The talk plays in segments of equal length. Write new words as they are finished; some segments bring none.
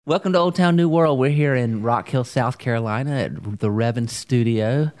Welcome to Old Town New World. We're here in Rock Hill, South Carolina at the Revan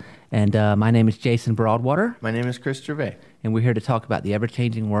Studio. And my name is Jason Broadwater. My name is Chris Gervais. And we're here to talk about the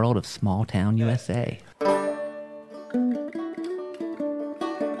ever-changing world of small town USA.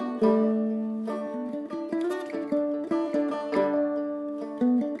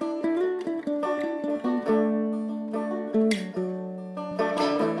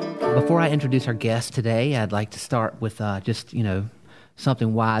 Before I introduce our guest today, I'd like to start with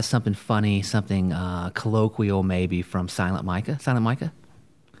something wise, something funny, something colloquial maybe from Silent Micah. Silent Micah?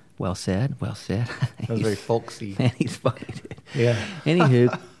 Well said, well said. That was very folksy. Man, he's funny, dude. Yeah.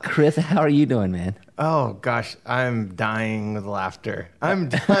 Anywho, Chris, how are you doing, man? Oh, gosh, I'm dying with laughter. I'm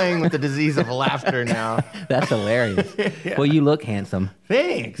dying with the disease of laughter now. That's hilarious. Yeah. Well, you look handsome.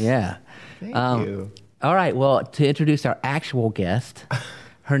 Thanks. Yeah. Thank you. All right, well, to introduce our actual guest,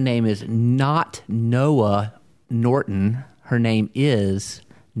 her name is not Noah Norton. Her name is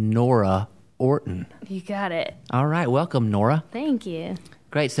Nora Orton. You got it. All right, welcome, Nora. Thank you.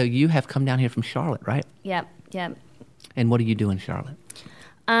 Great, so you have come down here from Charlotte, right? Yep. And what do you do in Charlotte?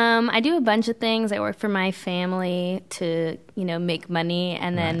 I do a bunch of things. I work for my family to, make money,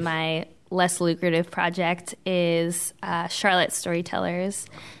 and then my less lucrative project is Charlotte Storytellers,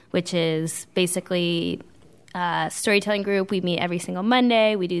 which is basically a storytelling group. We meet every single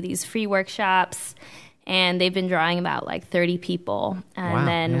Monday. We do these free workshops, and they've been drawing about 30 people. And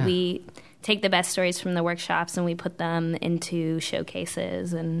then we take the best stories from the workshops and we put them into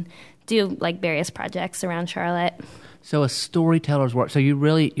showcases and do various projects around Charlotte. So a storyteller's work. So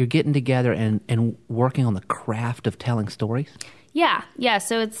you're getting together and working on the craft of telling stories? Yeah.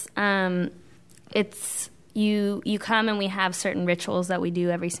 So it's you come and we have certain rituals that we do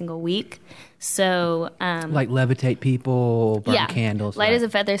every single week. So like levitate people, burn candles. Light as a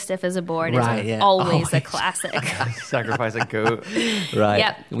feather, stiff as a board is always a classic. Sacrifice a goat. Right.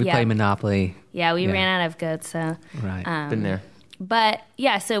 Yep. We play Monopoly. Yeah, we ran out of goats, so Been there. But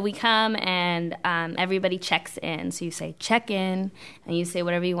so we come and everybody checks in. So you say check in, and you say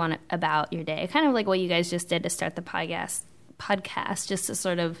whatever you want about your day. Kind of like what you guys just did to start the podcast, just to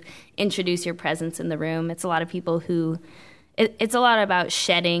sort of introduce your presence in the room. It's a lot of people who, it's a lot about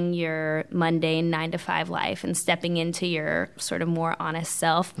shedding your mundane 9-to-5 life and stepping into your sort of more honest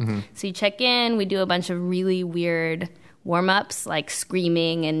self. Mm-hmm. So you check in, we do a bunch of really weird warm-ups, like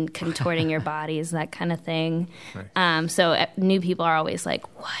screaming and contorting your bodies, that kind of thing. Right. So new people are always like,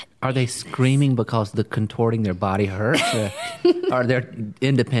 what? Are they screaming because the contorting their body hurts? Or are they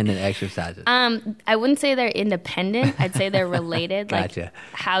independent exercises? I wouldn't say they're independent. I'd say they're related. Gotcha. Like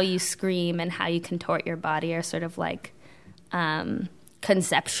how you scream and how you contort your body are sort of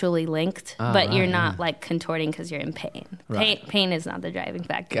conceptually linked, but you're not contorting because you're in pain. Right. Pain is not the driving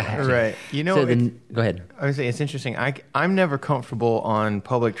factor. Gotcha. Right. Go ahead. I would say it's interesting. I'm never comfortable on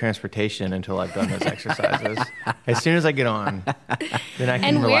public transportation until I've done those exercises. As soon as I get on, then I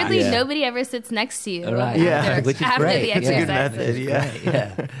can And relax. weirdly, nobody ever sits next to you. Right. Which is great. The It's a good exercises. method.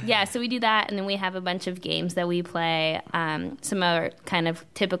 Yeah. Yeah, so we do that, and then we have a bunch of games that we play. Some are kind of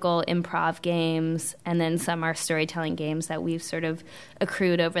typical improv games, and then some are storytelling games that we've sort of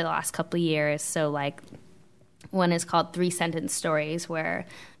accrued over the last couple of years. So one is called 3-sentence stories, where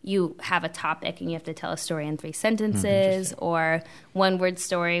you have a topic and you have to tell a story in 3 sentences, or 1-word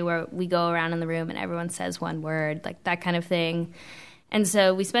story where we go around in the room and everyone says 1 word, like that kind of thing. And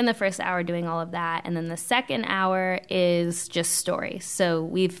so we spend the first hour doing all of that, and then the second hour is just stories. So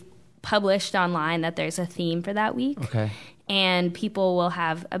we've published online that there's a theme for that week. Okay. And people will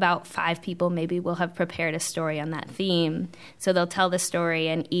have, about 5 people maybe, will have prepared a story on that theme. So they'll tell the story,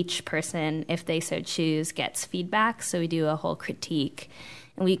 and each person, if they so choose, gets feedback. So we do a whole critique,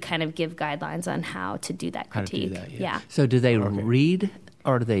 and we kind of give guidelines on how to do that critique. How to do that, yeah. So do they read,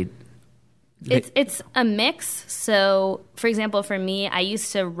 or do they... It's a mix. So, for example, for me, I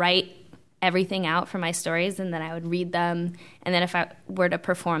used to write everything out for my stories, and then I would read them, and then if I were to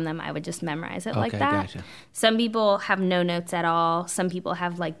perform them, I would just memorize it like that. Gotcha. Some people have no notes at all. Some people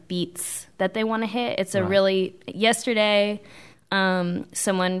have beats that they want to hit. It's a really... Yesterday,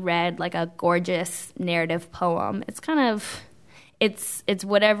 someone read a gorgeous narrative poem. It's kind of... It's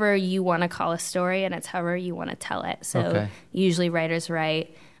whatever you want to call a story, and it's however you want to tell it. So usually writers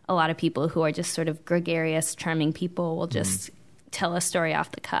write. A lot of people who are just sort of gregarious, charming people will just tell a story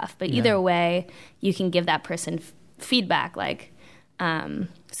off the cuff. But either way, you can give that person feedback.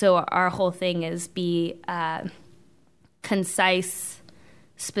 So our whole thing is be concise,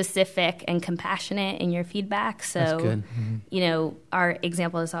 specific, and compassionate in your feedback. So, that's good. Mm-hmm. Our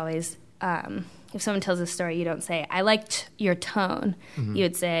example is always, if someone tells a story, you don't say, I liked your tone. Mm-hmm. You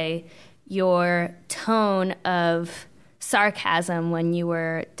would say, your tone of sarcasm when you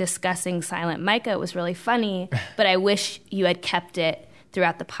were discussing Silent Micah was really funny, but I wish you had kept it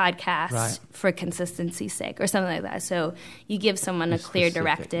throughout the podcast for consistency's sake or something like that. So you give someone a clear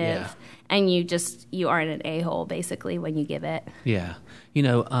directive and you aren't an a-hole basically when you give it. Yeah.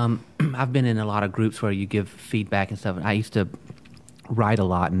 I've been in a lot of groups where you give feedback and stuff. I used to write a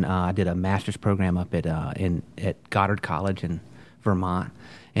lot, and I did a master's program up at Goddard College in Vermont,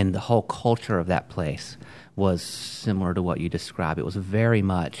 and the whole culture of that place was similar to what you described. It was very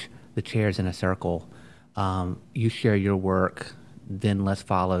much the chairs in a circle. You share your work, then let's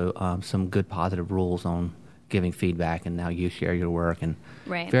follow some good positive rules on giving feedback, and now you share your work, and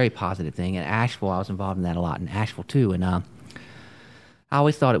very positive thing. In Asheville, I was involved in that a lot, in Asheville too, and I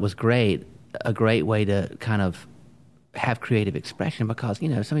always thought it was a great way to kind of have creative expression, because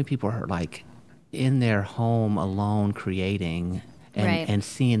so many people are like in their home alone creating and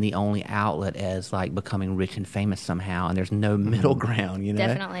seeing the only outlet as like becoming rich and famous somehow, and there's no middle ground.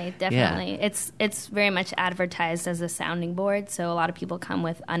 Definitely. Yeah. It's very much advertised as a sounding board, so a lot of people come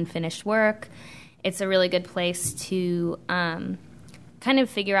with unfinished work. It's a really good place to kind of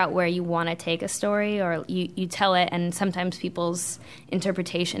figure out where you want to take a story, or you tell it, and sometimes people's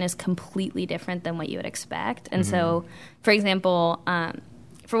interpretation is completely different than what you would expect. And so, for example,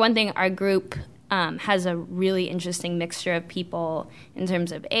 for one thing, our group has a really interesting mixture of people in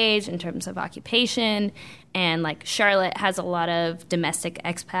terms of age, in terms of occupation, and like Charlotte has a lot of domestic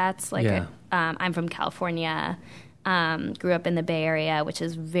expats. I'm from California, grew up in the Bay Area, which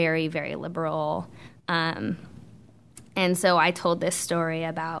is very, very liberal. And so I told this story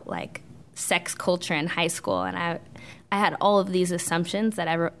about like sex culture in high school, and I had all of these assumptions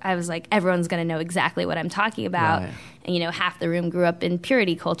that I was like, everyone's going to know exactly what I'm talking about. Right. And, half the room grew up in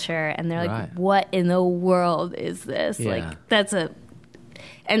purity culture, and they're like, what in the world is this? Yeah.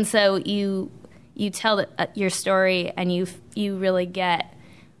 And so you tell your story, and you really get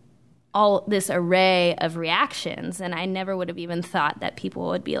all this array of reactions, and I never would have even thought that people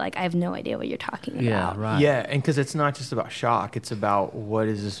would be like, I have no idea what you're talking about. Yeah, right. Yeah, and because it's not just about shock, it's about what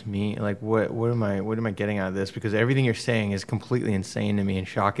does this mean? Like, what am I getting out of this? Because everything you're saying is completely insane to me and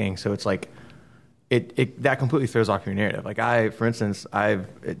shocking. So it's like, it that completely throws off your narrative. Like for instance,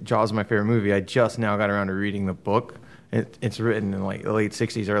 Jaws is my favorite movie. I just now got around to reading the book. It's written in like the late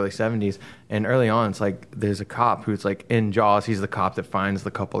 60s, early 70s. And early on, it's like there's a cop who's like in Jaws. He's the cop that finds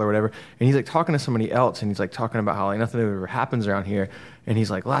the couple or whatever. And he's like talking to somebody else. And he's like talking about how like nothing ever happens around here. And he's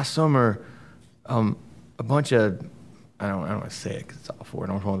like, last summer, a bunch of, I don't want to say it because it's awful. I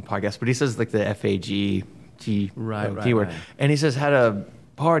don't want to on the podcast. But he says like the F-A-G, G word. Right. And he says had a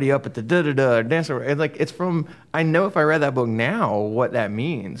party up at the da-da-da dance. And like it's from, I know if I read that book now what that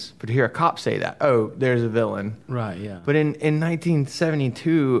means, but to hear a cop say that, oh, there's a villain. Right, yeah. But in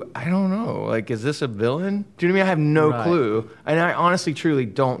 1972, I don't know. Like, is this a villain? Do you know what I mean? I have no clue. And I honestly, truly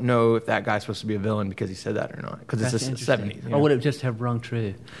don't know if that guy's supposed to be a villain because he said that or not. Because it's the 70s. Or would it just have rung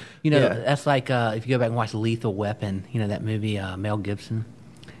true? That's like if you go back and watch Lethal Weapon, that movie, Mel Gibson.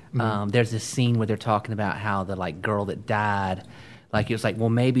 There's this scene where they're talking about how the like girl that died, like it was like, well,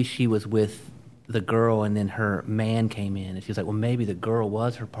 maybe she was with the girl and then her man came in, and she was like, well, maybe the girl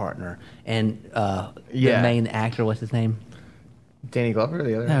was her partner. And the main actor, what's his name? Danny Glover,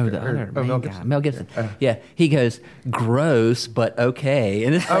 the other no, actor? The other main guy. Mel Gibson. Yeah, he goes, gross, but okay.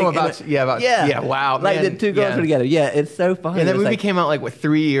 And it's like, wow. Like man, the two girls were together. Yeah, it's so funny. And that movie came out like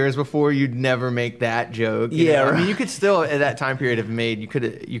 3 years before. You'd never make that joke. Yeah, right. I mean, you could still at that time period have made. You could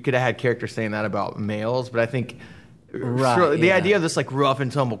have had characters saying that about males, but I think. Right, the idea of this like rough and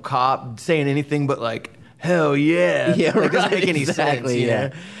tumble cop saying anything but like hell yeah, doesn't make any sense.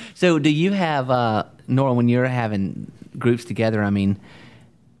 Yeah. So do you have Nora, when you're having groups together? I mean,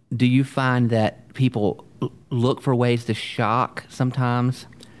 do you find that people look for ways to shock sometimes,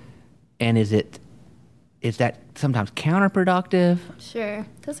 and is that sometimes counterproductive? Sure,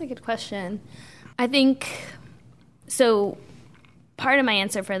 that's a good question. I think so. Part of my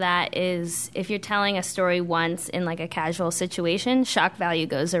answer for that is if you're telling a story once in like a casual situation, shock value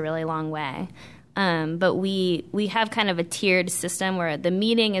goes a really long way. But we have kind of a tiered system where the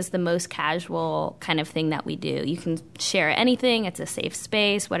meeting is the most casual kind of thing that we do. You can share anything. It's a safe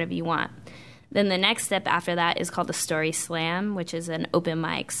space, whatever you want. Then the next step after that is called a story slam, which is an open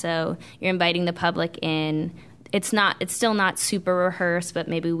mic. So you're inviting the public in. It's still not super rehearsed, but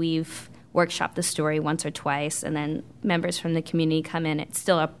maybe we've workshop the story once or twice, and then members from the community come in. It's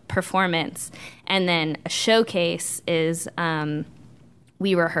still a performance. And then a showcase is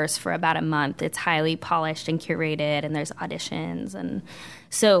we rehearse for about a month. It's highly polished and curated, and there's auditions. And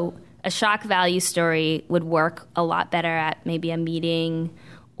so a shock value story would work a lot better at maybe a meeting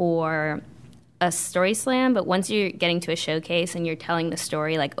or a story slam, but once you're getting to a showcase and you're telling the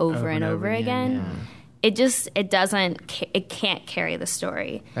story like over and over again, it can't carry the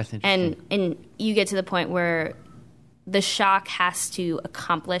story. That's interesting. And you get to the point where the shock has to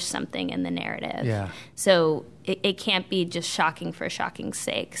accomplish something in the narrative. Yeah. So it can't be just shocking for shocking's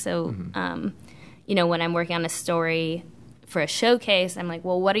sake. So, when I'm working on a story for a showcase, I'm like,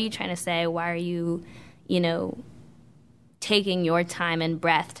 well, what are you trying to say? Why are you, taking your time and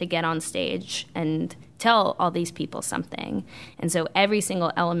breath to get on stage and tell all these people something? And so every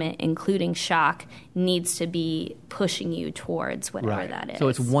single element, including shock, needs to be pushing you towards whatever that is. So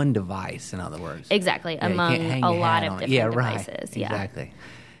it's one device, in other words. Exactly, among a lot of different devices. Yeah, exactly.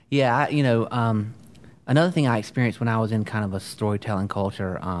 Yeah, another thing I experienced when I was in kind of a storytelling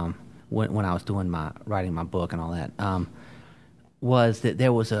culture, when I was writing my book and all that, was that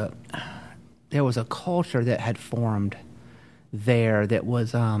there was a culture that had formed there that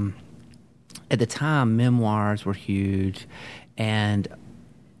was, at the time, memoirs were huge, and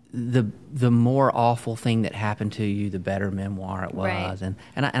the more awful thing that happened to you, the better memoir it was. Right.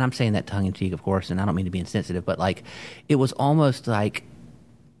 And I'm saying that tongue in cheek, of course, and I don't mean to be insensitive, but like it was almost like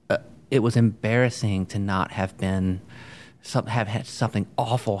it was embarrassing to not have have had something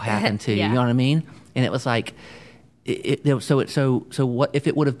awful happen to you. Yeah. You know what I mean? And it was like. So what if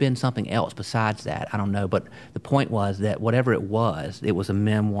it would have been something else besides that? I don't know, but the point was that whatever it was a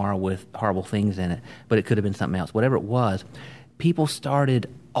memoir with horrible things in it, but it could have been something else. Whatever it was, people started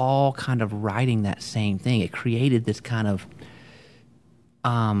all kind of writing that same thing. It created this kind of,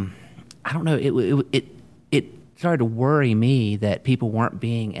 I don't know. It started to worry me that people weren't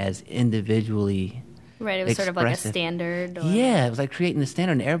being as individually. Right, it was sort of like a standard. Yeah, it was like creating the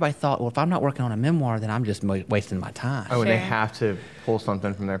standard, and everybody thought, well, if I'm not working on a memoir, then I'm just wasting my time. Oh, and they have to pull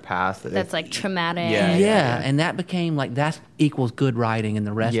something from their past that's like traumatic. Yeah, and that became like that equals good writing, and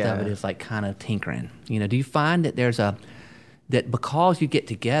the rest of it is like kind of tinkering. Do you find that that because you get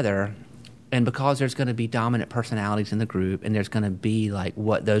together, and because there's going to be dominant personalities in the group, and there's going to be like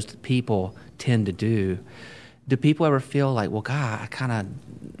what those people tend to do people ever feel like, well, God, I kind of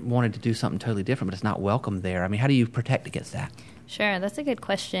wanted to do something totally different, but it's not welcome there? I mean, how do you protect against that? Sure, that's a good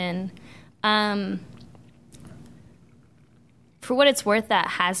question. For what it's worth, that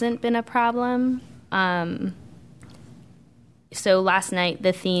hasn't been a problem. So last night,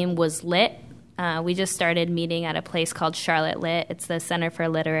 the theme was lit. We just started meeting at a place called Charlotte Lit. It's the Center for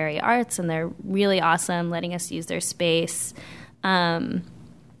Literary Arts, and they're really awesome, letting us use their space.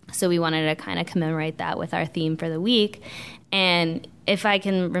 So we wanted to kind of commemorate that with our theme for the week. And if I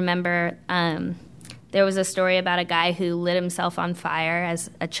can remember, there was a story about a guy who lit himself on fire as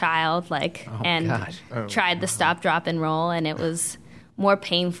a child, tried the stop, drop, and roll, and it was more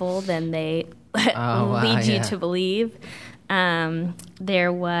painful than they lead you to believe.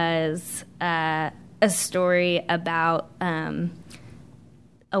 There was a story about a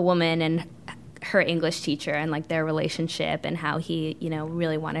woman and her English teacher and like their relationship and how he,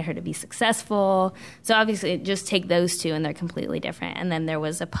 really wanted her to be successful. So obviously just take those two and they're completely different. And then there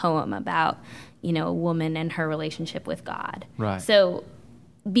was a poem about, a woman and her relationship with God. Right. So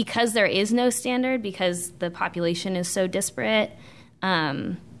because there is no standard, because the population is so disparate,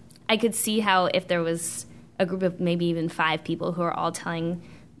 I could see how if there was a group of maybe even 5 people who are all telling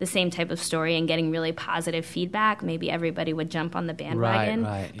the same type of story and getting really positive feedback, maybe everybody would jump on the bandwagon.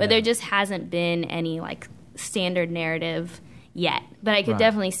 But there just hasn't been any like standard narrative yet. But I could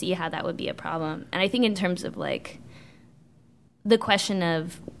definitely see how that would be a problem. And I think in terms of like the question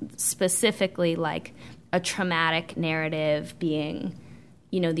of specifically like a traumatic narrative being,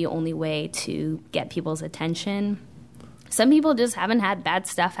 the only way to get people's attention. Some people just haven't had bad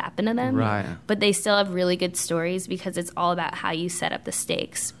stuff happen to them, but they still have really good stories because it's all about how you set up the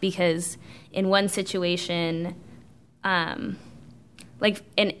stakes. Because in one situation, and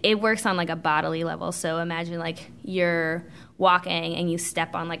it works on like a bodily level. So imagine like you're walking and you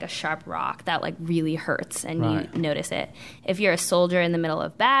step on like a sharp rock that like really hurts and you notice it. If you're a soldier in the middle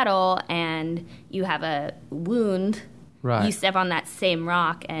of battle and you have a wound, you step on that same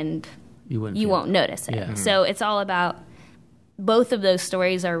rock and you won't notice it. Yeah. So it's all about. Both of those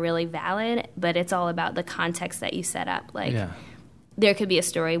stories are really valid, but it's all about the context that you set up. Like, there could be a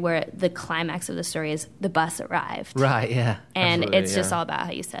story where the climax of the story is the bus arrived. Right, yeah. And it's just all about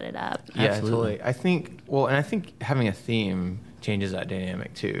how you set it up. Yeah, absolutely. I think having a theme changes that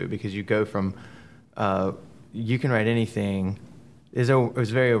dynamic too, because you go from, you can write anything, it was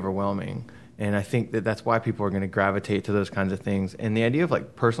very overwhelming. And I think that's why people are going to gravitate to those kinds of things. And the idea of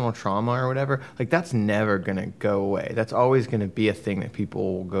like personal trauma or whatever, like that's never going to go away. That's always going to be a thing that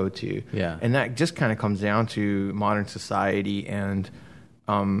people will go to. Yeah. And that just kind of comes down to modern society and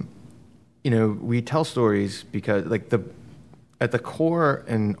we tell stories because like at the core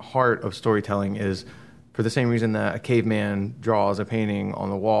and heart of storytelling is for the same reason that a caveman draws a painting on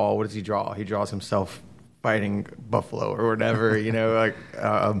the wall. What does he draw? He draws himself fighting buffalo or whatever, like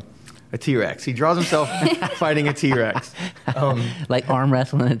a T-Rex. He draws himself fighting a T-Rex. Like arm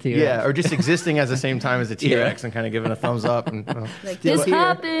wrestling a T-Rex. Yeah, or just existing at the same time as a T-Rex and kind of giving a thumbs up. And, like, this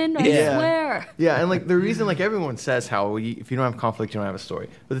happened, I swear. Yeah, and like the reason, like everyone says how if you don't have conflict, you don't have a story.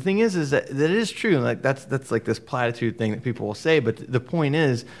 But the thing is that it is true. And like that's like this platitude thing that people will say. But the point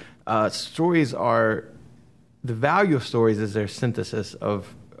is, stories are, the value of stories is their synthesis of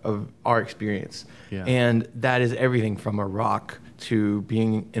our experience. Yeah. And that is everything from a rock to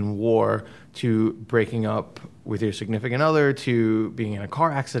being in war, to breaking up with your significant other, to being in a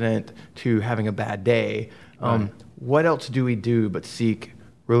car accident, to having a bad day. What else do we do but seek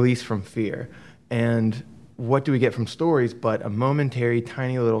release from fear? And what do we get from stories but a momentary,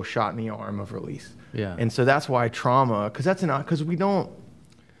 tiny little shot in the arm of release? Yeah. And so that's why trauma, because we don't,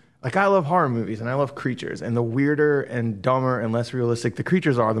 like, I love horror movies and I love creatures, and the weirder and dumber and less realistic the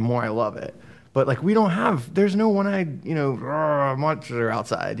creatures are, the more I love it. But like there's no one-eyed, monster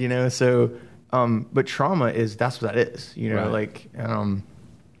outside, So, but trauma that's what that is, right.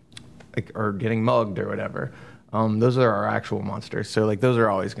 Or getting mugged or whatever. Those are our actual monsters. So like those are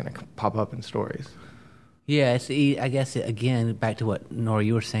always going to pop up in stories. Yeah, I guess again back to what Nora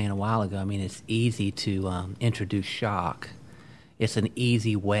you were saying a while ago. I mean, it's easy to introduce shock. It's an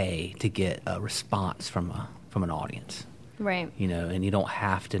easy way to get a response from an audience. Right. And you don't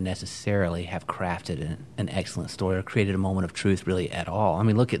have to necessarily have crafted an excellent story or created a moment of truth really at all. I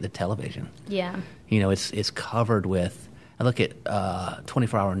mean, look at the television. Yeah. It's covered with, I look at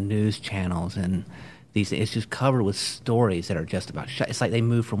 24-hour news channels and it's just covered with stories that are just about, it's like they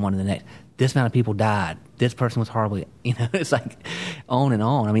move from one to the next. This amount of people died. This person was horribly, it's like on and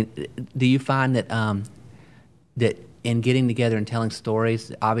on. I mean, do you find that that in getting together and telling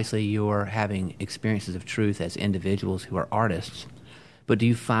stories, obviously you're having experiences of truth as individuals who are artists, but do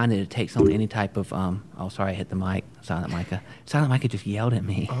you find that it takes on any type of, sorry, I hit the mic, Silent Micah. Silent Micah just yelled at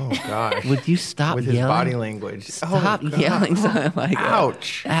me. Oh, gosh. Would you stop with yelling? With his body language. Stop yelling, Silent Micah.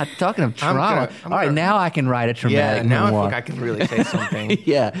 Ouch. Talking of trauma. All right, now I can write a traumatic now memoir. I think I can really say something.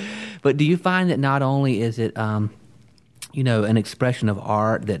 Yeah. But do you find that not only is it an expression of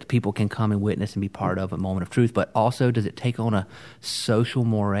art that people can come and witness and be part of, a moment of truth, but also does it take on a social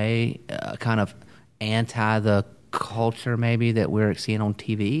moray, kind of anti the culture maybe that we're seeing on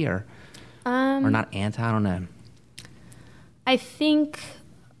TV, or not anti, I don't know. I think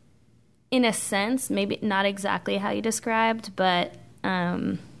in a sense, maybe not exactly how you described, but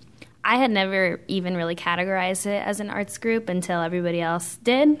I had never even really categorized it as an arts group until everybody else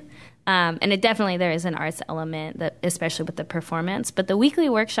did. And it definitely, there is an arts element, that, especially with the performance. But the weekly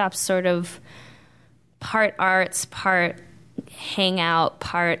workshops sort of part arts, part hangout,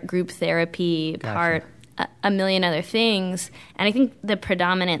 part group therapy, Gotcha. part a million other things. And I think the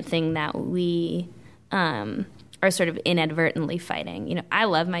predominant thing that we are sort of inadvertently fighting. I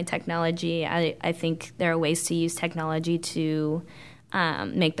love my technology. I think there are ways to use technology to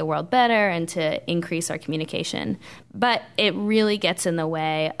make the world better and to increase our communication. But it really gets in the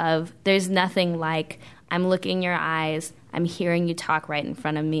way of, there's nothing like, I'm looking in your eyes, I'm hearing you talk right in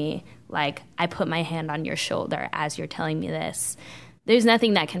front of me, like I put my hand on your shoulder as you're telling me this. There's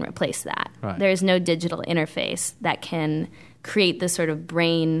nothing that can replace that. Right. There's no digital interface that can create this sort of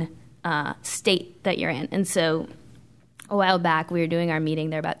brain state that you're in. And so a while back, we were doing our meeting.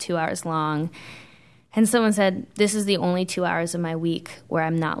 They're about 2 hours long. And someone said, this is the only 2 hours of my week where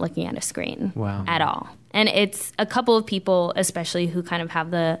I'm not looking at a screen at all. And it's a couple of people, especially who kind of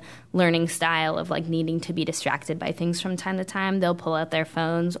have the learning style of like needing to be distracted by things from time to time. They'll pull out their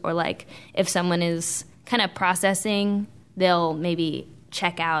phones, or like if someone is kind of processing, they'll maybe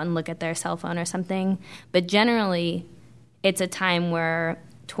check out and look at their cell phone or something. But generally, it's a time where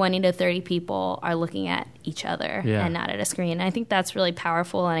 20 to 30 people are looking at each other and not at a screen. And I think that's really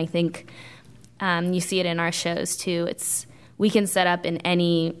powerful. And I think you see it in our shows too. We can set up in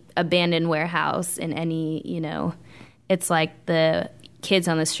any abandoned warehouse, in any, it's like the kids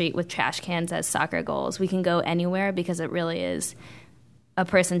on the street with trash cans as soccer goals. We can go anywhere because it really is a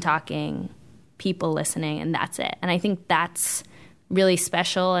person talking, people listening, and that's it. And I think that's really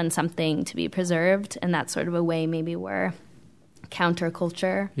special and something to be preserved. And that's sort of a way maybe we're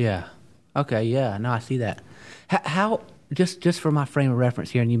counterculture. Yeah. Okay. Yeah. No, I see that. How just for my frame of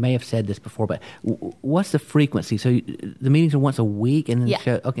reference here, and you may have said this before, but what's the frequency? So the meetings are once a week, and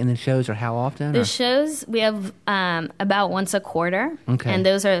then and then shows are how often? The shows we have about once a quarter, and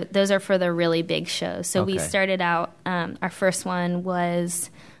those are for the really big shows. So we started out. Our first one was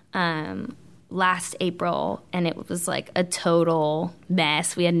last April, and it was like a total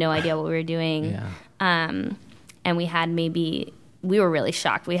mess. We had no idea what we were doing. Yeah. And we had we were really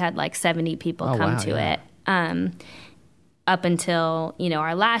shocked. We had like 70 people come to it. Up until,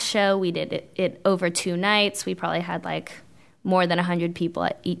 our last show, we did it over 2 nights. We probably had like more than 100 people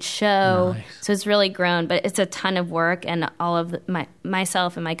at each show. Nice. So it's really grown, but it's a ton of work, and all of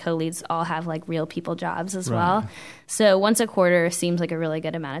myself and my co-leads all have like real people jobs as well. So once a quarter seems like a really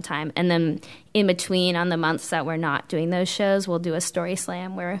good amount of time. And then in between, on the months that we're not doing those shows, we'll do a story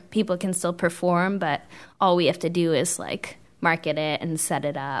slam where people can still perform, but all we have to do is like market it and set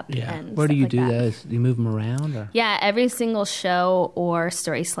it up. Yeah. And Where do you stuff do like that. those? Do you move them around? Or? Yeah, every single show or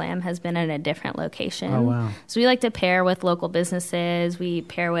story slam has been in a different location. Oh, wow. So we like to pair with local businesses. We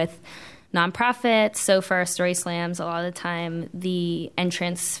pair with nonprofits. So for our story slams, a lot of the time, the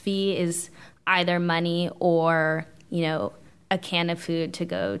entrance fee is either money or, a can of food to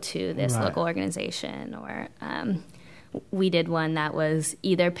go to this local organization. Or we did one that was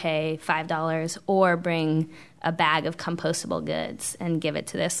either pay $5 or bring a bag of compostable goods and give it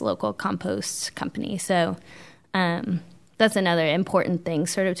to this local compost company. So that's another important thing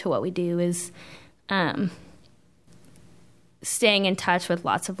sort of to what we do is staying in touch with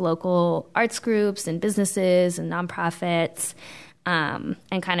lots of local arts groups and businesses and nonprofits, and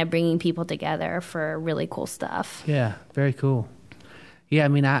kind of bringing people together for really cool stuff. Yeah, very cool. Yeah, I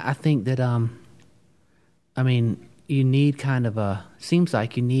mean, I think that, you need seems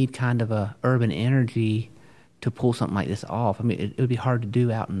like you need kind of a urban energy to pull something like this off. I mean, it would be hard to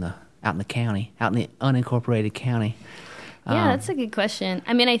do out in the county, out in the unincorporated county. Yeah, that's a good question.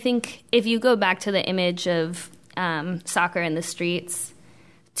 I mean, I think if you go back to the image of soccer in the streets,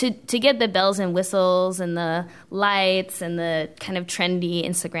 to get the bells and whistles and the lights and the kind of trendy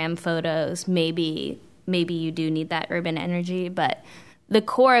Instagram photos, maybe you do need that urban energy, but the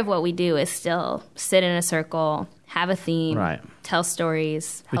core of what we do is still sit in a circle, have a theme, tell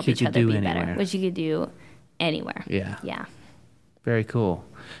stories, help each other be better, which you could do anywhere. Yeah. Yeah. Very cool.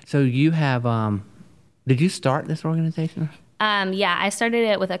 So you have, did you start this organization? Yeah, I started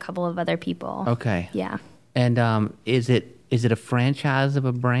it with a couple of other people. Okay. Yeah. And is it a franchise of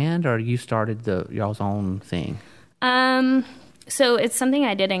a brand, or you started y'all's own thing? So it's something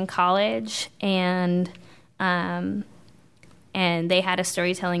I did in college, and they had a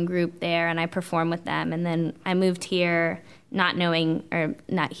storytelling group there, and I performed with them. And then I moved here, I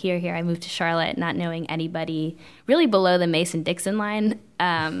moved to Charlotte, not knowing anybody really below the Mason-Dixon line.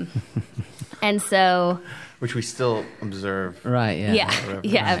 And so... Which we still observe. Right, yeah.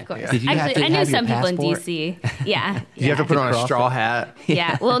 Yeah, of course. Yeah. Did you Actually, I knew some people in passport? D.C. Yeah. You have to put on a straw hat.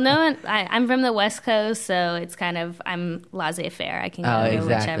 Yeah. Well, I'm from the West Coast, so it's kind of, I'm laissez-faire. I can go to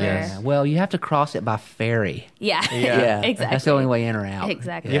whichever. Yeah. Well, you have to cross it by ferry. Yeah. Yeah. Exactly. That's the only way in or out.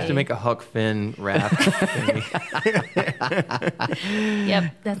 Exactly. You have to make a Huck Finn raft.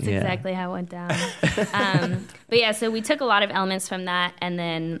 Yep, that's exactly how it went down. But yeah, so we took a lot of elements from that, and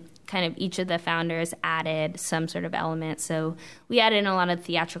then kind of each of the founders added some sort of element. So we added in a lot of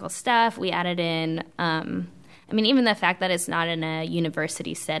theatrical stuff. We added in, even the fact that it's not in a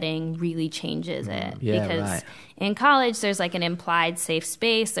university setting really changes it. Yeah, because in college, there's like an implied safe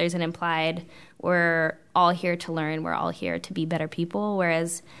space. There's an implied, we're all here to learn. We're all here to be better people.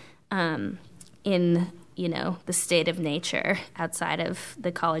 Whereas in the state of nature outside of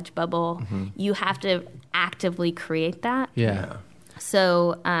the college bubble, you have to actively create that. Yeah.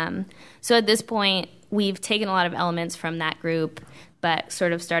 So at this point, we've taken a lot of elements from that group, but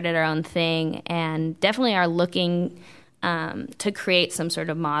sort of started our own thing, and definitely are looking to create some sort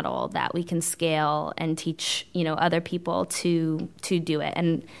of model that we can scale and teach, other people to do it.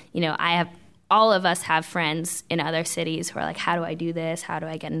 And, all of us have friends in other cities who are like, how do I do this? How do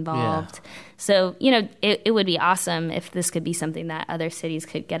I get involved? Yeah. So, it would be awesome if this could be something that other cities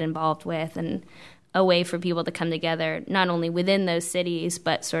could get involved with, and a way for people to come together, not only within those cities,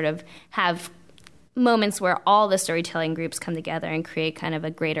 but sort of have moments where all the storytelling groups come together and create kind of a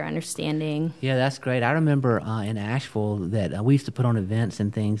greater understanding. Yeah, that's great. I remember in Asheville that we used to put on events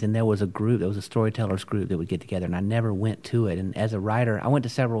and things, and there was a Storytellers group that would get together, and I never went to it. And as a writer, I went to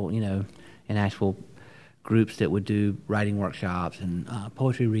several, in Asheville, groups that would do writing workshops and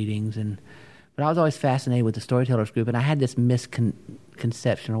poetry readings, but I was always fascinated with the Storytellers group, and I had this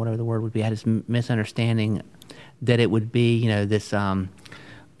misconception, or whatever the word would be. I had this misunderstanding that it would be, this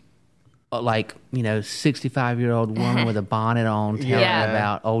 65-year-old woman with a bonnet on telling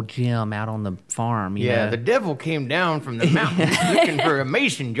about old Jim out on the farm. You know? The devil came down from the mountains looking for a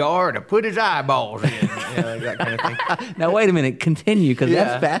mason jar to put his eyeballs in. That kind of thing. Now, wait a minute. Continue, because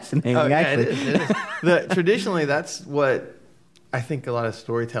that's fascinating, actually. It is. Traditionally, that's what I think a lot of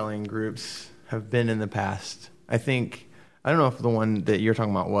storytelling groups have been in the past. I don't know if the one that you're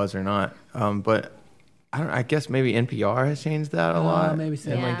talking about was or not, but I guess maybe NPR has changed that a lot. Maybe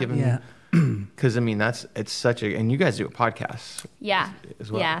so. And like because I mean it's such a, and you guys do a podcast. Yeah.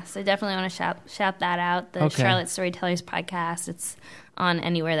 As well. Yeah. So definitely want to shout that out. The Charlotte Storytellers podcast. It's on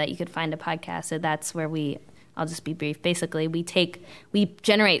anywhere that you could find a podcast. So that's where I'll just be brief. Basically, we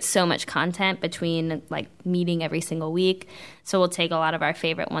generate so much content between like meeting every single week. So we'll take a lot of our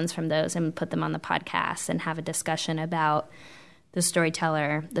favorite ones from those and put them on the podcast and have a discussion about the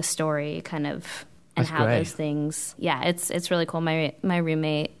storyteller, the story, kind of, and That's how great. those things. Yeah, it's really cool. My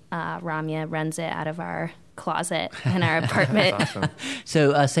roommate Ramya runs it out of our closet in our apartment. That's awesome.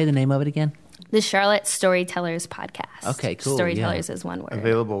 So say the name of it again. The Charlotte Storytellers podcast. Okay, cool, Storytellers yeah. is one word.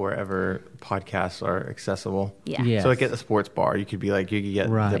 Available wherever podcasts are accessible. Yeah. Yeah. So like at a sports bar, you could get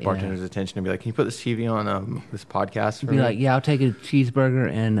Right, the bartender's attention and be like, "Can you put this TV on this podcast for Be me?" like, yeah, I'll take a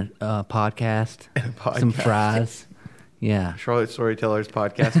cheeseburger and a podcast, some fries. Yeah. Charlotte Storytellers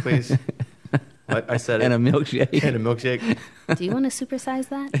podcast, please. I said it. And a milkshake. And a milkshake. Do you want to supersize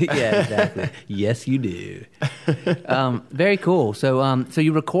that? Yeah, exactly. Yes, you do. Very cool. So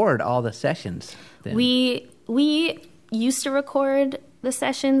you record all the sessions then? We used to record the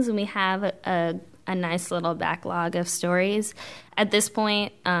sessions, and we have a nice little backlog of stories. At this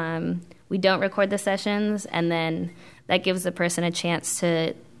point, we don't record the sessions, and then that gives the person a chance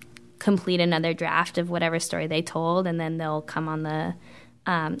to complete another draft of whatever story they told, and then they'll come on the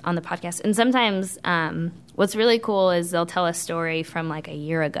podcast. And sometimes what's really cool is they'll tell a story from like a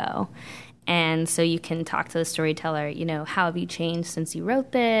year ago. And so you can talk to the storyteller, how have you changed since you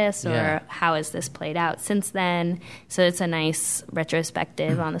wrote this? Or how has this played out since then? So it's a nice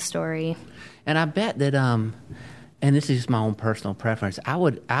retrospective on the story. And I bet that, and this is just my own personal preference, I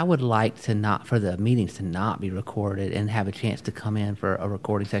would like for the meetings to not be recorded and have a chance to come in for a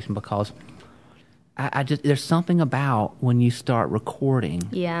recording session, because I just, there's something about when you start recording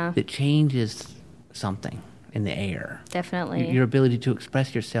that changes something in the air. Definitely. Your ability to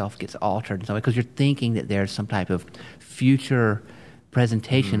express yourself gets altered in some way because you're thinking that there's some type of future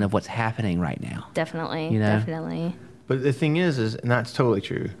presentation of what's happening right now. Definitely. You know? Definitely. But the thing is, and that's totally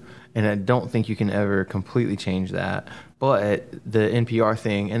true, and I don't think you can ever completely change that. But the NPR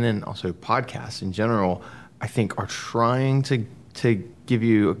thing, and then also podcasts in general, I think are trying to give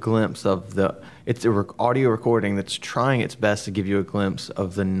you a glimpse of it's an audio recording that's trying its best to give you a glimpse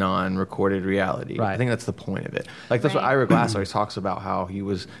of the non-recorded reality. Right. I think that's the point of it. Like that's what Right. Ira Glass always talks about, how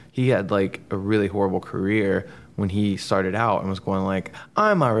he had like a really horrible career when he started out and was going like,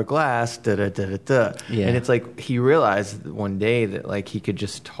 I'm Ira Glass, da da da da da. Yeah. And it's like he realized one day that like he could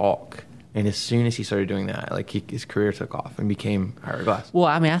just talk. And as soon as he started doing that, like his career took off and became Ira Glass. Well,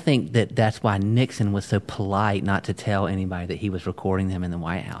 I mean, I think that's why Nixon was so polite not to tell anybody that he was recording them in the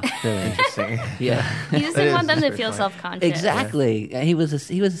White House. Really Interesting. Yeah. He just That didn't is want them to very feel funny. self-conscious. Exactly. He was a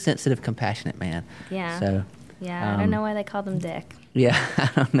sensitive, compassionate man. Yeah. So, Yeah, I don't know why they called him Dick. yeah, I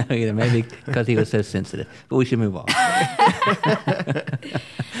don't know either. Maybe because he was so sensitive. But we should move on.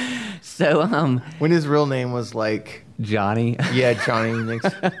 So, When his real name was like, Johnny. yeah, Johnny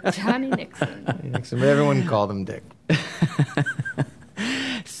Nixon. Johnny Nixon. Nixon, but everyone called him Dick.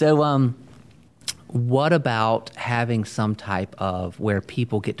 So, what about having some type of where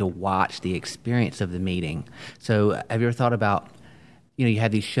people get to watch the experience of the meeting? So, have you ever thought about, you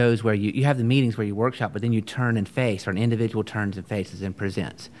have these shows where you have the meetings where you workshop, but then you turn and face, or an individual turns and faces and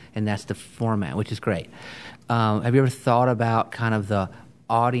presents, and that's the format, which is great. Have you ever thought about kind of the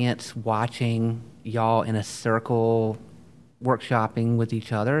audience watching y'all in a circle workshopping with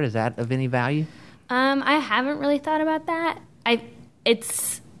each other? Is that of any value? I haven't really thought about that.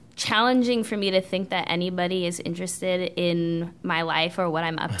 It's challenging for me to think that anybody is interested in my life or what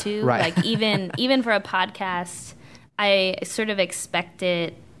I'm up to. Right. Like even for a podcast, I sort of expect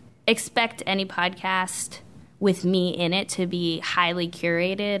any podcast with me in it to be highly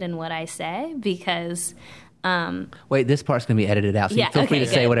curated in what I say, because Wait, this part's going to be edited out, so Yeah, you feel free okay,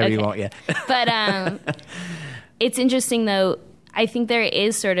 to say good, whatever you okay. want. Yeah. But it's interesting, though. I think there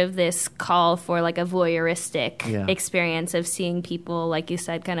is sort of this call for like a voyeuristic experience of seeing people, like you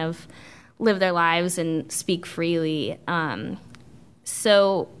said, kind of live their lives and speak freely.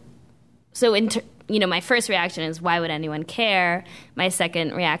 So my first reaction is, why would anyone care? My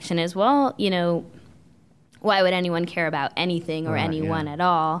second reaction is, well, why would anyone care about anything or anyone at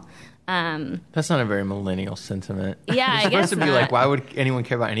all? That's not a very millennial sentiment. Yeah, I You're guess supposed to be not. like, why would anyone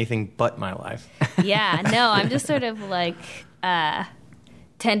care about anything but my life? Yeah, no, I'm just sort of like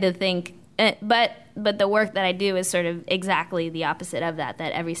tend to think, but the work that I do is sort of exactly the opposite of that.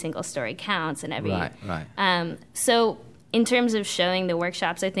 That every single story counts and every Right. So in terms of showing the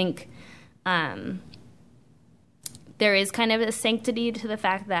workshops, I think there is kind of a sanctity to the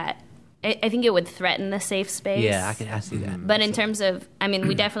fact that I think it would threaten the safe space. Yeah, I see that. But in terms of, I mean,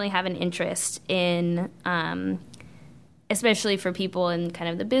 we definitely have an interest in, especially for people in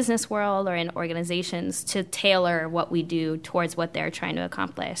kind of the business world or in organizations, to tailor what we do towards what they're trying to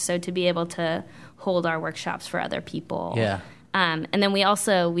accomplish. So to be able to hold our workshops for other people. Yeah. And then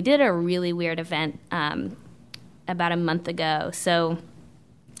we did a really weird event about a month ago. So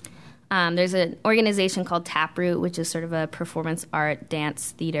there's an organization called Taproot, which is sort of a performance art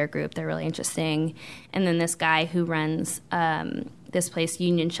dance theater group. They're really interesting. And then this guy who runs this place,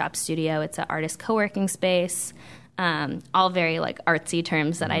 Union Shop Studio. It's an artist co-working space. All very like artsy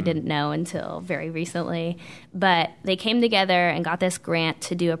terms that I didn't know until very recently. But they came together and got this grant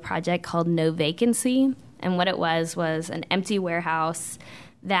to do a project called No Vacancy. And what it was an empty warehouse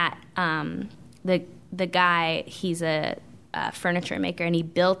that the guy, he's a furniture maker, and he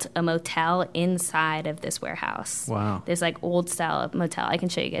built a motel inside of this warehouse. Wow. This like old style motel. I can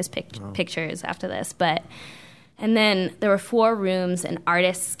show you guys pictures after this. And then there were 4 rooms, and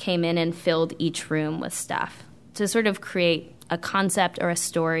artists came in and filled each room with stuff to sort of create a concept or a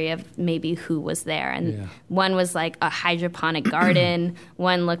story of maybe who was there. And one was like a hydroponic garden.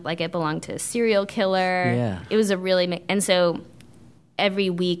 One looked like it belonged to a serial killer. Yeah. It was a really... And so every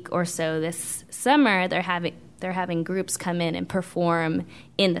week or so this summer, they're having groups come in and perform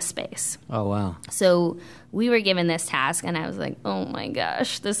in the space. Oh, wow. So we were given this task, and I was like, oh my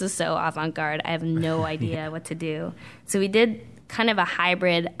gosh, this is so avant-garde. I have no idea what to do. So we did kind of a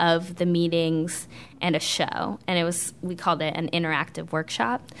hybrid of the meetings and a show, and we called it an interactive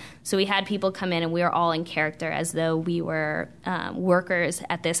workshop. So we had people come in, and we were all in character as though we were workers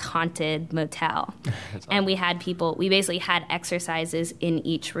at this haunted motel. And we basically had exercises in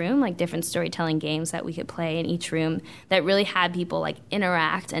each room, like different storytelling games that we could play in each room that really had people like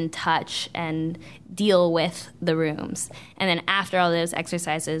interact and touch and deal with the rooms. And then after all those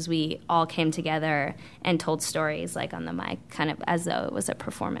exercises, we all came together and told stories like on the mic, kind of as though it was a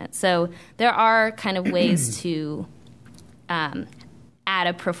performance. So there are kind of ways to add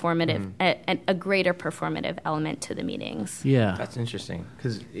a performative, a greater performative element to the meetings. Yeah. That's interesting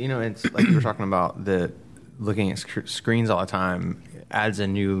because, it's like you were talking about looking at screens all the time adds a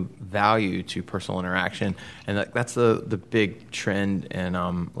new value to personal interaction. And that's the big trend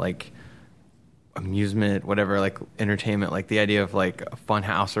in like amusement, whatever, like entertainment, like the idea of like a fun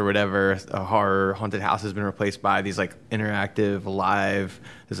house or whatever, a horror haunted house has been replaced by these like interactive live,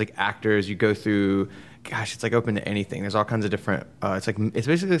 there's like actors you go through. Gosh, it's like open to anything. There's all kinds of different it's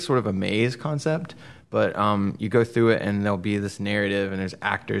basically sort of a maze concept, but you go through it and there'll be this narrative and there's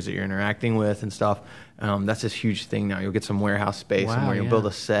actors that you're interacting with and stuff. That's this huge thing now. You'll get some warehouse space somewhere, you'll build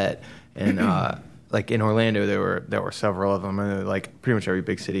a set, and like in Orlando there were several of them, and like pretty much every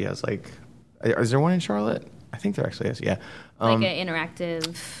big city has like. Is there one in Charlotte? I think there actually is, yeah. Like an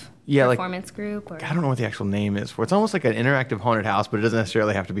interactive performance group? Or? I don't know what the actual name is for. It's almost like an interactive haunted house, but it doesn't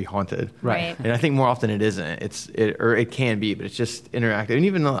necessarily have to be haunted. Right. And I think more often it isn't. Or it can be, but it's just interactive. And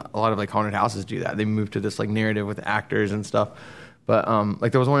even a lot of like haunted houses do that. They move to this like narrative with actors and stuff. But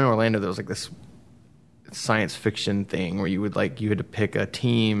like there was one in Orlando that was like this science fiction thing where you had to pick a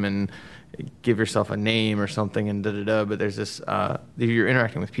team and give yourself a name or something and but there's this you're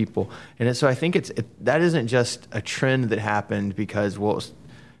interacting with people, and so I think that isn't just a trend that happened because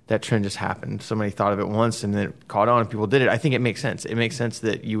that trend just happened. Somebody thought of it once and then it caught on and people did it. I think it makes sense. It makes sense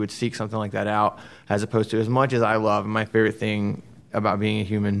that you would seek something like that out, as opposed to, as much as I love, and my favorite thing about being a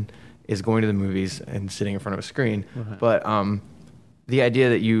human is going to the movies and sitting in front of a screen. Right. But the idea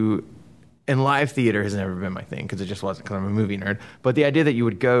that and live theater has never been my thing because it just wasn't, because I'm a movie nerd. But the idea that you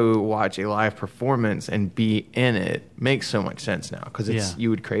would go watch a live performance and be in it makes so much sense now, because you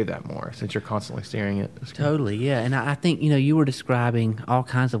would crave that more since you're constantly staring at the screen. Totally, yeah. And I think, you were describing all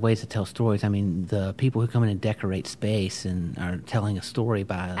kinds of ways to tell stories. I mean, the people who come in and decorate space and are telling a story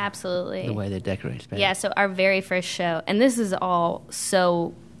by absolutely the way they decorate space. Yeah, so our very first show, and this is all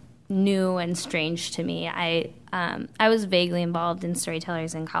so new and strange to me. I was vaguely involved in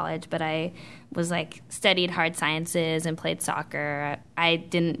Storytellers in college, but I was studied hard sciences and played soccer. I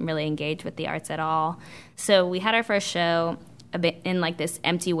didn't really engage with the arts at all. So we had our first show in this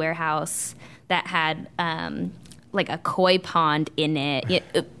empty warehouse that had a koi pond in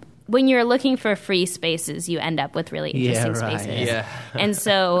it. When you're looking for free spaces, you end up with really interesting spaces. Yeah. And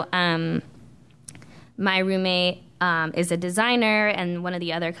so my roommate is a designer, and one of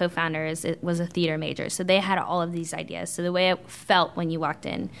the other co-founders was a theater major. So they had all of these ideas. So the way it felt when you walked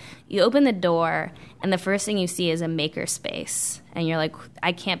in, you open the door, and the first thing you see is a maker space. And you're like,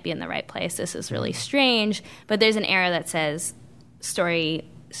 I can't be in the right place. This is really strange. But there's an arrow that says story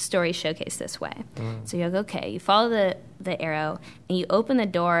showcase this way. So you're like, okay, you follow the arrow, and you open the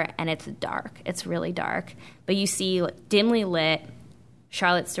door, and it's dark. It's really dark. But you see dimly lit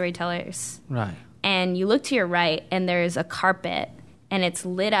Charlotte Storytellers. Right. And you look to your right, and there's a carpet, and it's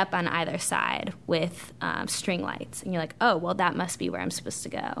lit up on either side with string lights. And you're like, oh, well, that must be where I'm supposed to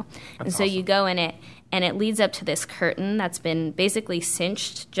go. And so you go in it, and it leads up to this curtain that's been basically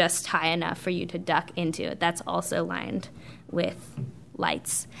cinched just high enough for you to duck into it. That's also lined with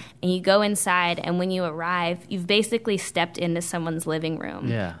lights. And you go inside, and when you arrive, you've basically stepped into someone's living room,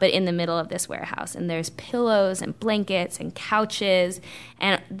 but in the middle of this warehouse. And there's pillows and blankets and couches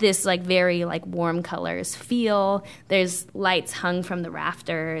and this like very like warm colors feel. There's lights hung from the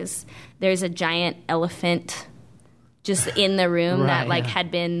rafters. There's a giant elephant just in the room that like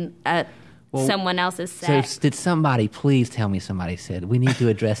had been someone else's set. So did somebody, please tell me somebody said, we need to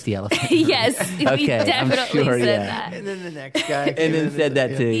address the elephant? Yes, okay, we definitely sure, said that. And then the next guy. And then said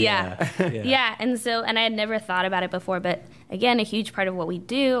that too. Yeah. And I had never thought about it before, but again, a huge part of what we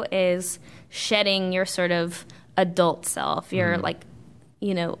do is shedding your sort of adult self. You're like,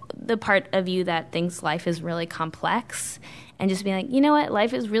 you know, the part of you that thinks life is really complex, and just being like, you know what,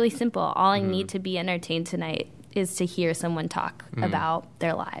 life is really simple. All I need to be entertained tonight is to hear someone talk about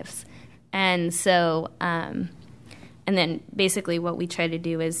their lives. And so, and then basically what we try to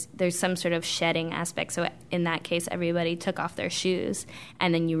do is there's some sort of shedding aspect. So in that case, everybody took off their shoes,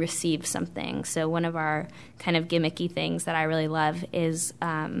 and then you receive something. So one of our kind of gimmicky things that I really love is,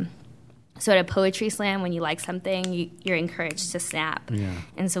 so at a poetry slam, when you like something, you're encouraged to snap. Yeah.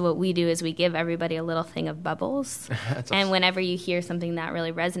 And so what we do is we give everybody a little thing of bubbles. And whenever you hear something that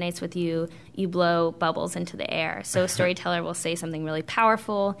really resonates with you, you blow bubbles into the air. So a storyteller will say something really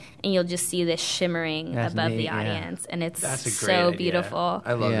powerful, and you'll just see this shimmering above the audience. And it's so beautiful.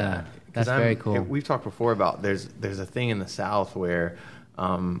 I love that. That's very cool. We've talked before about there's a thing in the South where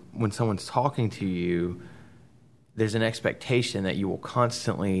when someone's talking to you, there's an expectation that you will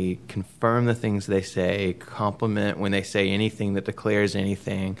constantly confirm the things they say, compliment when they say anything that declares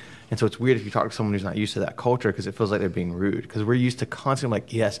anything. And so it's weird if you talk to someone who's not used to that culture, because it feels like they're being rude. Because we're used to constantly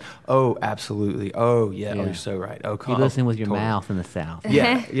like, yes, oh, absolutely, oh, yeah, oh, you're so right. Oh, you listen with your mouth in the South.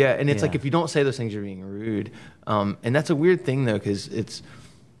 Yeah, yeah. And it's like if you don't say those things, you're being rude. And that's a weird thing, though, because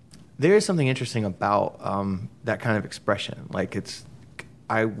there is something interesting about that kind of expression. Like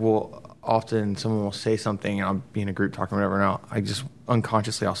often someone will say something, and I'll be in a group talking whatever, and I just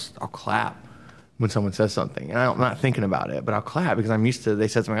unconsciously I'll clap when someone says something, and I'm not thinking about it, but I'll clap because I'm used to they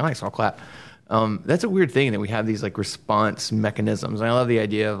said something I like, so I'll clap. That's a weird thing that we have these like response mechanisms. And I love the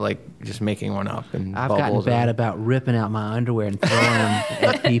idea of like just making one up. And I've gotten bad about ripping out my underwear and throwing them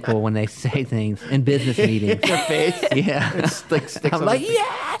at people when they say things in business meetings. Their face, yeah, it's like sticks. I'm like,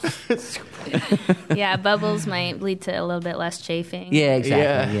 yes. Yeah, bubbles might lead to a little bit less chafing. Yeah,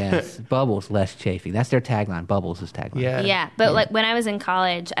 exactly. Yeah. Yes, bubbles less chafing. That's their tagline. Bubbles is tagline. Yeah, but like when I was in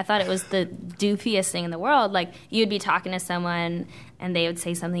college, I thought it was the doofiest thing in the world. Like you'd be talking to someone, and they would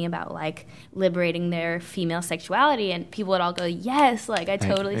say something about like liberating their female sexuality, and people would all go, yes, like I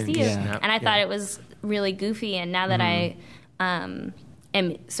totally see it. And I thought it was really goofy. And now that I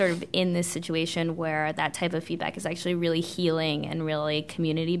am sort of in this situation where that type of feedback is actually really healing and really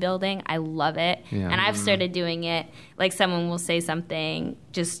community building, I love it. And I've started doing it. Like someone will say something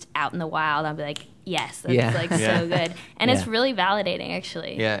just out in the wild, I'll be like, yes, that's like so good. And it's really validating,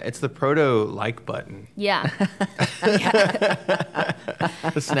 actually. Yeah, it's the proto like button. Yeah.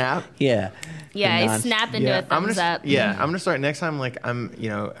 The snap. Yeah, I snap into a thumbs up. Yeah, I'm gonna start next time. Like I'm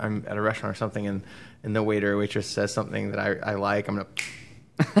at a restaurant or something, and the waiter or waitress says something that I like. I'm gonna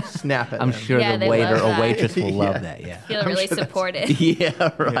snap it. I'm sure the waiter or waitress will love that. Yeah, feel really supported.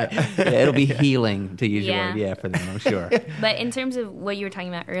 Yeah, right. Yeah, it'll be healing to use your word. Yeah, for them, I'm sure. But in terms of what you were talking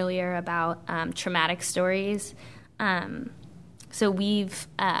about earlier about traumatic stories, so we've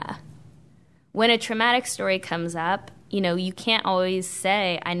when a traumatic story comes up, you can't always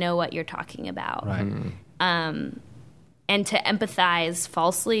say, I know what you're talking about. Right. And to empathize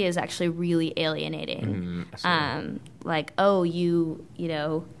falsely is actually really alienating. Like, oh, you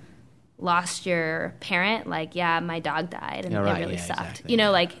lost your parent? Like, yeah, my dog died and it really sucked. Exactly.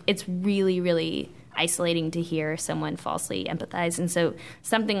 Like it's really, really isolating to hear someone falsely empathize. And so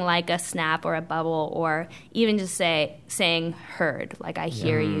something like a snap or a bubble, or even just saying heard, like I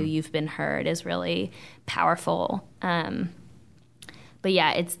hear you, you've been heard, is really powerful. But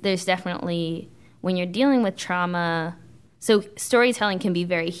yeah, there's definitely when you're dealing with trauma, so storytelling can be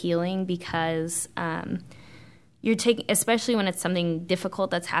very healing because you're taking, especially when it's something difficult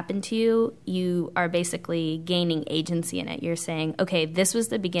that's happened to you, you are basically gaining agency in it. You're saying, okay, this was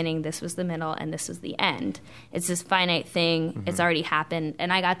the beginning, this was the middle, and this was the end. It's this finite thing. It's already happened,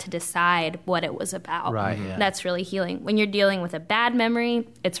 and I got to decide what it was about. Right, yeah. That's really healing. When you're dealing with a bad memory,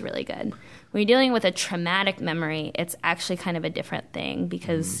 it's really good. When you're dealing with a traumatic memory, it's actually kind of a different thing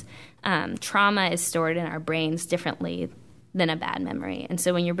because trauma is stored in our brains differently than a bad memory. And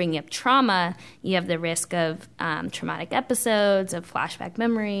so when you're bringing up trauma, you have the risk of traumatic episodes, of flashback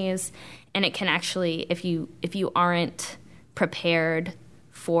memories, and it can actually, if you aren't prepared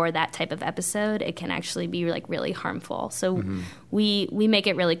for that type of episode, it can actually be like really harmful. So we make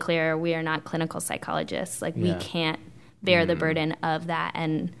it really clear we are not clinical psychologists. Like we can't bear the burden of that.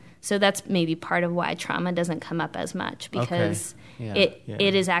 And so that's maybe part of why trauma doesn't come up as much because it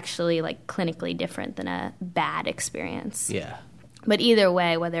is actually like clinically different than a bad experience. Yeah. But either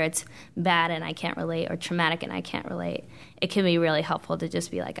way, whether it's bad and I can't relate or traumatic and I can't relate, it can be really helpful to just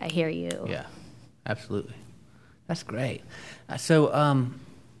be like, I hear you. Yeah, absolutely. That's great. So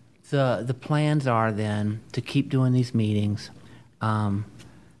the plans are then to keep doing these meetings,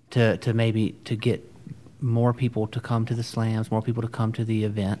 to maybe to get more people to come to the slams, more people to come to the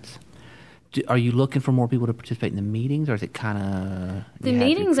events. Are you looking for more people to participate in the meetings, or is it kind of... The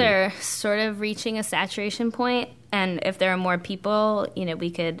meetings are sort of reaching a saturation point, and if there are more people,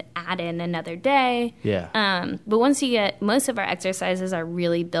 we could add in another day. Yeah. But once you get... Most of our exercises are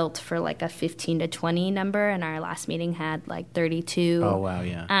really built for like a 15 to 20 number, and our last meeting had like 32. Oh, wow,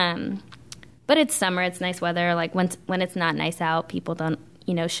 yeah. But it's summer, it's nice weather. Like when it's not nice out, people don't,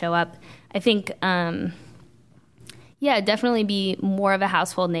 show up. I think... definitely be more of a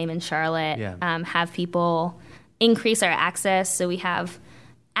household name in Charlotte. Yeah. Have people increase our access. So we have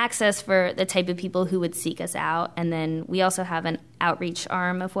access for the type of people who would seek us out. And then we also have an outreach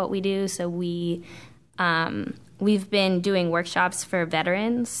arm of what we do. So we've been doing workshops for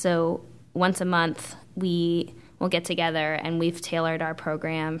veterans. So once a month, we will get together and we've tailored our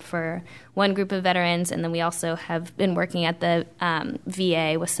program for one group of veterans. And then we also have been working at the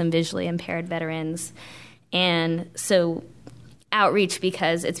VA with some visually impaired veterans. And so outreach,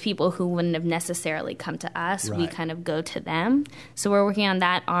 because it's people who wouldn't have necessarily come to us, right. We kind of go to them. So we're working on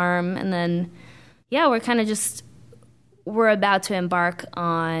that arm. And then, we're kind of we're about to embark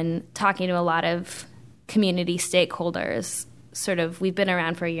on talking to a lot of community stakeholders. Sort of, we've been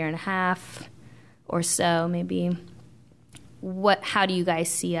around for a year and a half or so, maybe. How do you guys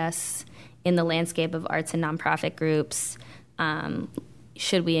see us in the landscape of arts and nonprofit groups?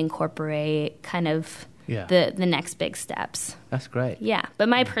 Should we incorporate kind of... the next big steps. That's great. Yeah. But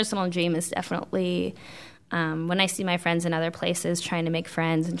my personal dream is definitely when I see my friends in other places trying to make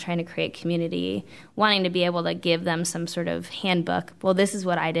friends and trying to create community, wanting to be able to give them some sort of handbook. Well, this is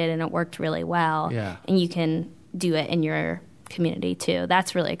what I did and it worked really well. Yeah. And you can do it in your community too.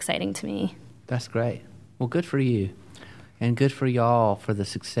 That's really exciting to me. That's great. Well, good for you. And good for y'all for the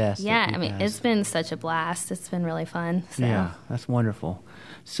success. Yeah. I mean, it's been such a blast. It's been really fun. So. Yeah. That's wonderful.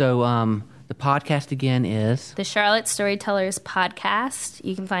 So, the podcast again is... The Charlotte Storytellers podcast.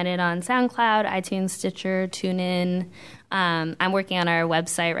 You can find it on SoundCloud, iTunes, Stitcher, TuneIn. I'm working on our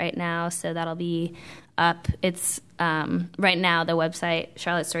website right now, so that'll be up. It's right now the website,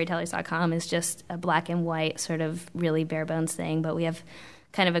 charlottestorytellers.com, is just a black and white sort of really bare bones thing, but we have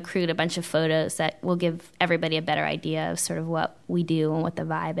kind of accrued a bunch of photos that will give everybody a better idea of sort of what we do and what the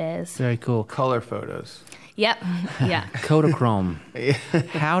vibe is. Very cool. Color photos. Yep. Yeah. Kodachrome.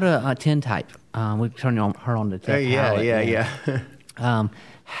 How to tintype. We turned her on to tech.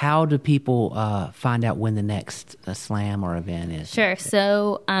 How do people find out when the next slam or event is? Sure.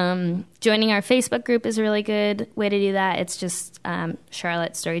 So joining our Facebook group is a really good way to do that. It's just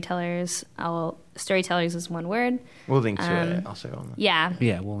Charlotte Storytellers. Storytellers is one word. We'll link to it also. Yeah.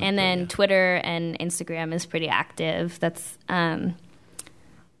 Yeah. And then Twitter and Instagram is pretty active.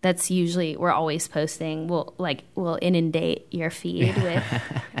 That's usually, we're always posting. We'll inundate your feed with.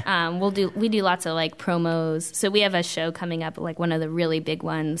 We do lots of like promos. So we have a show coming up, like one of the really big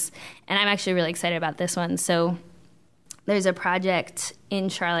ones, and I'm actually really excited about this one. So there's a project in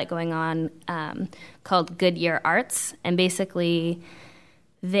Charlotte going on called Goodyear Arts, and basically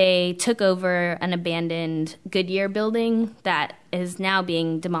they took over an abandoned Goodyear building that is now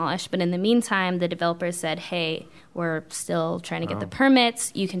being demolished. But in the meantime, the developers said, hey, we're still trying to get the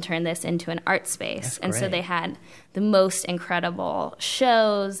permits. You can turn this into an art space. And so they had the most incredible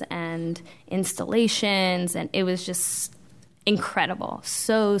shows and installations, and it was just incredible.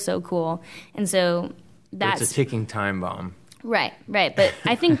 So, so cool. And so that's... It's a ticking time bomb. Right. But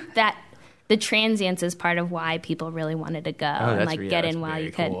I think that the transients is part of why people really wanted to go and like get in while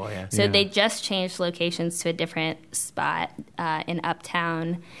you could. Cool, yeah. So they just changed locations to a different spot in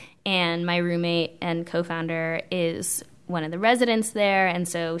Uptown, and my roommate and co-founder is one of the residents there, and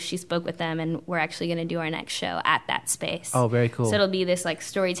so she spoke with them, and we're actually going to do our next show at that space. Oh, very cool. So it'll be this like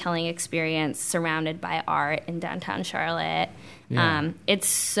storytelling experience surrounded by art in downtown Charlotte. Yeah. It's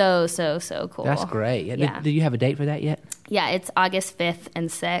so cool. That's great. Yeah. Do you have a date for that yet? Yeah, it's August 5th and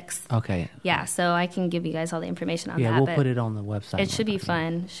 6th. Okay. Yeah, so I can give you guys all the information on that. Yeah, we'll but put it on the website. It should be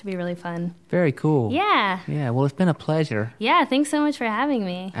fun. Should be really fun. Very cool. Yeah. Yeah, well, it's been a pleasure. Yeah, thanks so much for having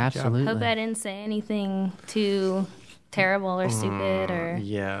me. Absolutely. Hope I didn't say anything too terrible or stupid or...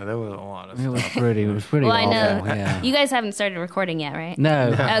 Yeah, there was a lot of It was stuff. pretty Well, I awful. know. Yeah. You guys haven't started recording yet, right? No,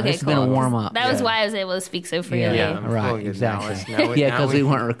 Okay, it's cool. been a warm-up. That was why I was able to speak so freely. Yeah, I'm right, feeling good exactly. now. Yeah, Now because we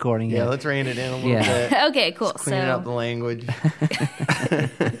weren't recording Yeah, yet. let's rein it in a little Yeah. bit. Okay, cool. Clean up the language.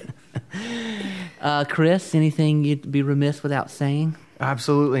 Chris, anything you'd be remiss without saying?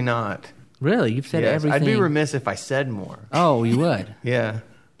 Absolutely not. Really? You've said Yes, everything. I'd be remiss if I said more. Oh, you would? Yeah.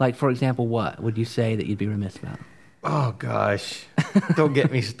 Like, for example, what would you say that you'd be remiss about? Oh, gosh. Don't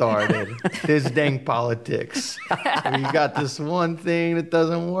get me started. This dang politics. You got this one thing that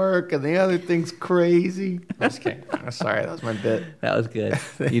doesn't work, and the other thing's crazy. I'm just kidding. Sorry, that was my bit. That was good.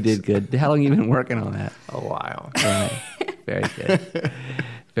 You did good. How long have you been working on that? A while. Right. Very good.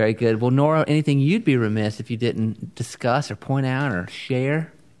 Very good. Well, Nora, anything you'd be remiss if you didn't discuss or point out or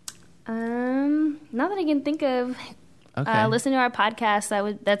share? Not that I can think of. Okay. Listen to our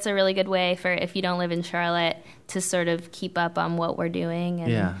podcast. That's a really good way for if you don't live in Charlotte to sort of keep up on what we're doing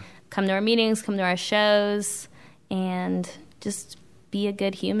and come to our meetings, come to our shows, and just be a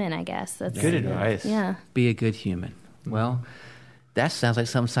good human, I guess. That's Good advice. Yeah. Be a good human. Well, that sounds like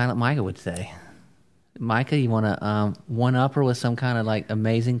something Silent Micah would say. Micah, you want to one-up her with some kind of like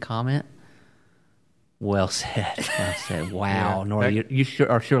amazing comment? Well said. Well said. Wow, Yeah. Nora, you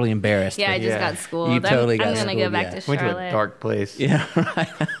are surely embarrassed. Yeah, I just Yeah. got schooled. You totally got I'm going to go schooled, back yeah. to Went to a Charlotte. dark place. Yeah,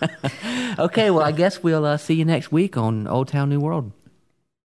 right. Okay, well, I guess we'll see you next week on Old Town New World.